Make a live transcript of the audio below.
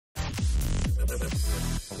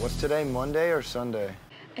What's today, Monday or Sunday?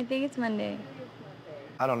 I think it's Monday.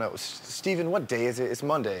 I don't know. Steven, what day is it? It's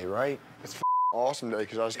Monday, right? It's awesome day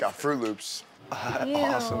because I just got Fruit Loops.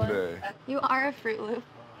 Awesome day. You are a Fruit Loop.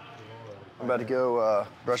 I'm about to go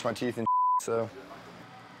brush my teeth and so.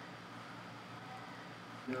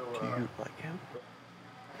 Do you like him?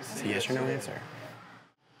 Is it a yes or no answer?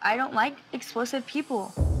 I don't like explosive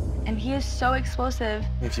people, and he is so explosive.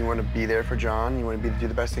 If you want to be there for John, you want to do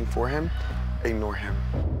the best thing for him, ignore him.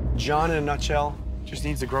 John, in a nutshell, just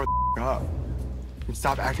needs to grow up and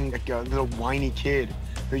stop acting like a little whiny kid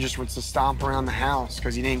who just wants to stomp around the house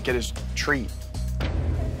because he didn't get his treat.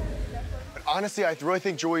 But honestly, I really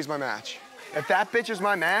think Joey's my match. If that bitch is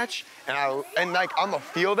my match, and I'm gonna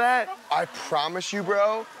feel that, I promise you,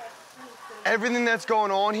 bro, everything that's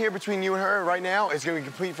going on here between you and her right now is gonna be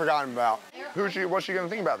completely forgotten about. What's she gonna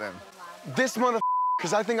think about then? This motherfucker,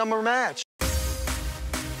 because I think I'm her match.